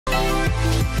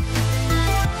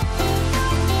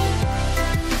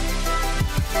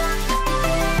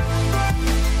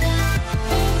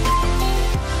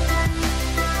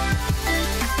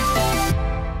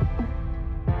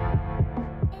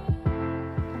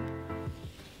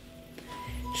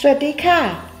สวัสดีค่ะ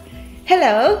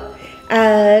Hello.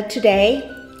 Today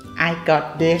I got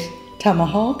this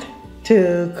tomahawk to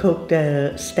cook the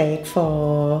steak for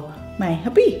my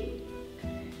hubby.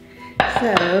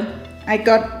 So I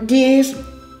got this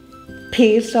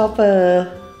piece of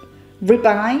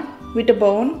ribeye with the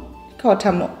bone called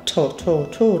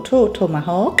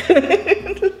tomahawk.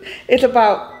 It's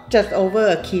about just over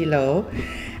a kilo,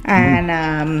 and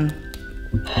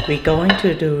we're going to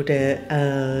do the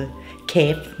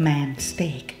caveman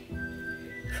steak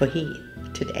for Heath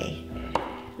today.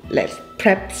 Let's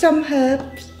prep some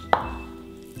herbs.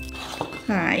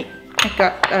 Hi, I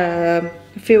got a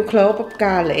few cloves of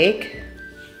garlic.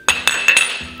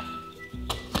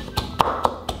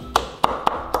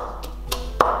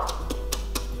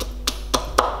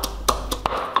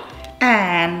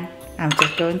 And I'm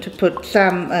just going to put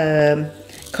some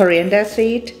coriander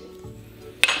seed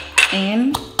in.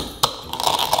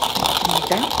 Like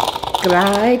that.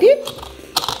 Glide it.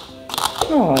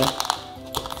 Oh,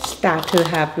 start to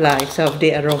have lots of the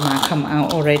aroma come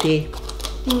out already.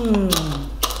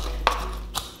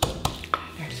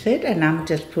 That's it, and I'm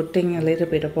just putting a little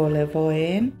bit of olive oil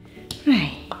in.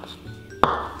 Right.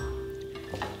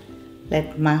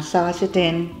 Let's massage it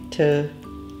in to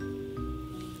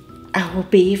our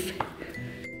beef.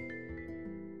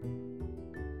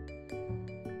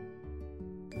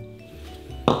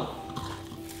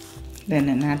 Then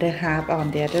another half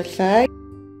on the other side.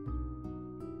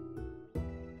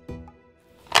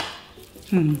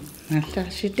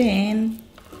 Massage it in.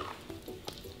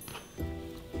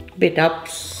 Bit of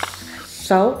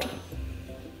salt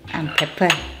and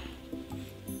pepper.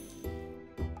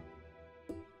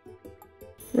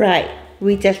 Right,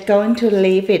 we're just going to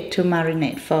leave it to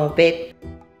marinate for a bit.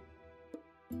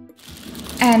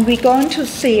 And we're going to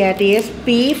sear this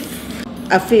beef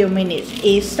a few minutes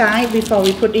each side before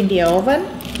we put in the oven.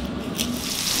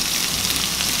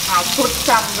 I'll put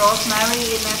some rosemary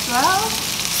in as well.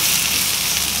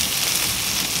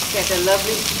 Get a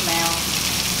lovely smell.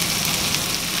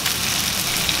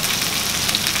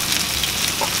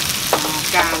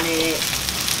 Garlic.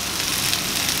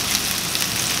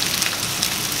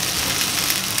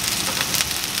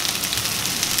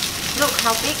 Look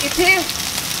how big it is.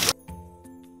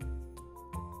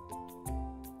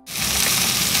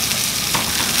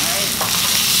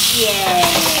 Yeah.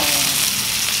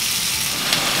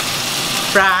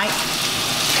 Right.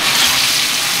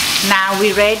 Now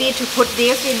we're ready to put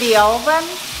this in the oven.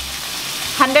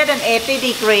 180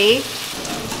 degrees.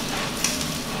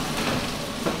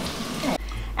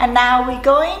 And now we're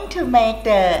going to make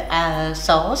the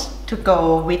sauce to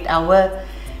go with our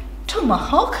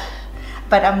tomahawk.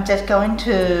 But I'm just going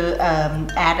to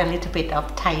add a little bit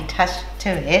of Thai touch to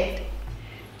it.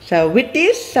 So with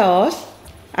this sauce,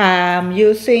 I'm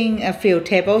using a few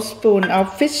tablespoons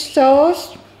of fish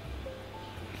sauce,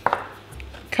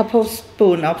 couple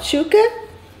spoons of sugar,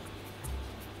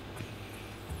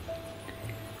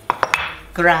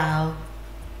 ground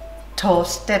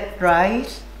toasted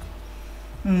rice,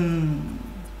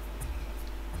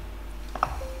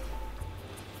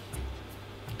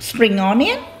 spring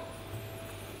onion.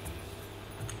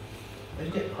 Where do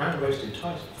you get ground roasted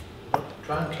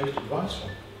ground toasted rice from?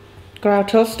 Ground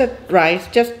toasted rice,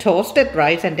 just toasted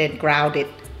rice and then ground it.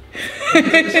 You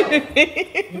made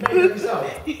it yourself?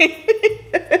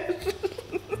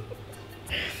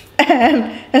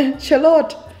 And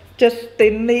shallot, just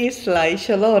thinly sliced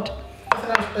shallot.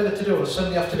 Nothing else better to do on a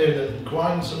Sunday afternoon than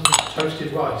grind some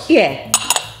toasted rice? Yeah,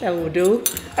 that will do.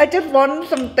 I just want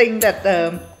something that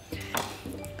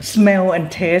smell and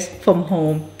taste from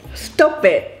home. Stop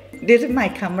it. This is my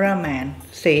cameraman.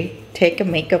 See, take a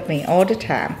make of me all the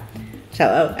time.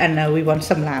 So, and we want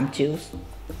some lime juice.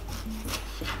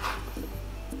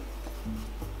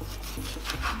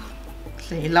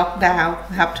 See, lockdown,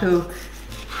 we have to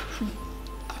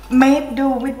make do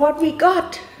with what we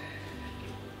got.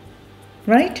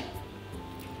 Right?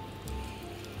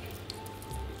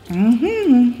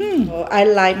 So I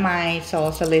like my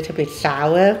sauce a little bit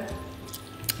sour.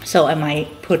 So I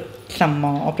might put some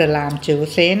more of the lime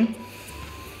juice in.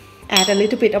 Add a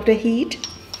little bit of the heat.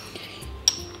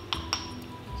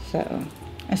 So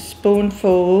a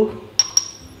spoonful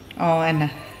and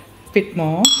a bit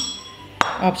more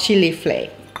of chili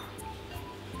flake.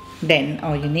 Then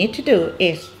all you need to do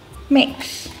is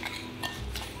mix.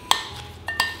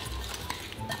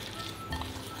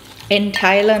 In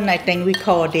Thailand, I think we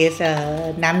call this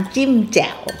nam jim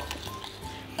jaew.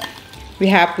 We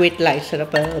have with like sort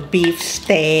of a beef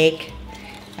steak,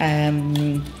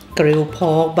 grilled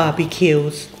pork,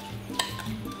 barbecues.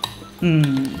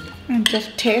 And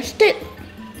just taste it.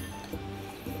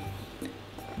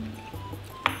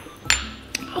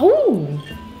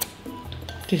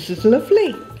 This is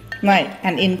lovely. Right,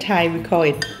 and in Thai we call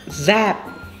it zap.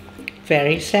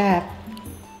 Very zap.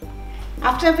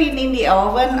 After being in the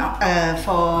oven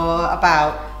for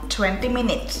about 20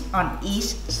 minutes on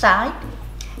each side,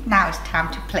 now it's time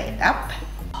to plate up.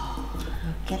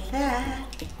 Look at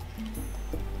that.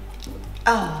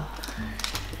 Oh.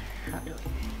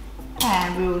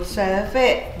 And we'll serve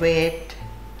it with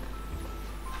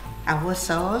our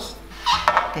sauce,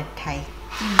 the Thai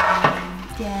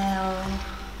Jaew.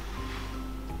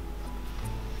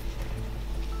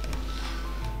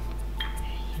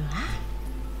 There you are.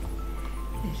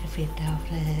 A little bit of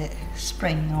the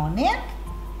spring onion.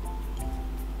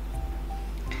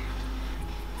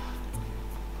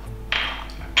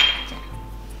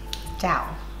 Jaew.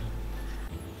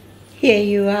 Here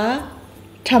you are,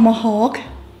 tomahawk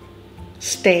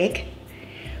steak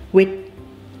with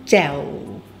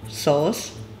Jaew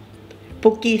sauce,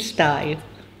 Pookie style.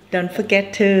 Don't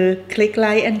forget to click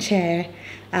like and share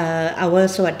our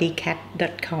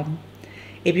swaddikat.com.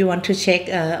 If you want to check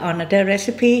another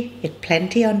recipe, it's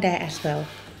plenty on there as well.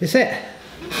 Is it?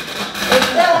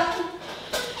 It's done.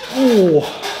 Oh.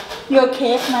 Your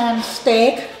caveman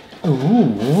steak.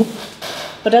 Ooh.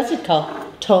 What does it call?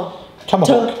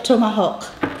 Tomahawk. Tomahawk.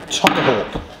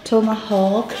 Tomahawk.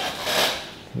 Tomahawk.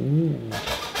 Ooh.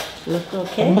 Look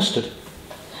okay. And mustard.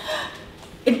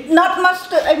 Not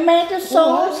mustard, I made the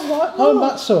sauce. Oh,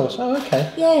 that sauce. Oh,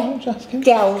 okay. Yeah. I'm just asking.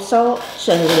 Jaew sauce.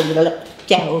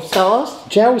 Jaew sauce.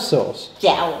 Jaew sauce.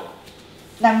 Jaew.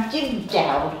 Nam chim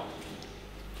jaew.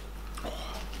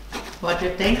 What do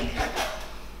you think?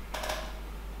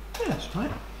 Yeah, that's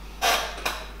right.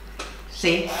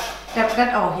 See,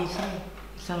 that's all he said.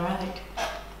 It's alright.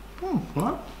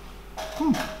 Right.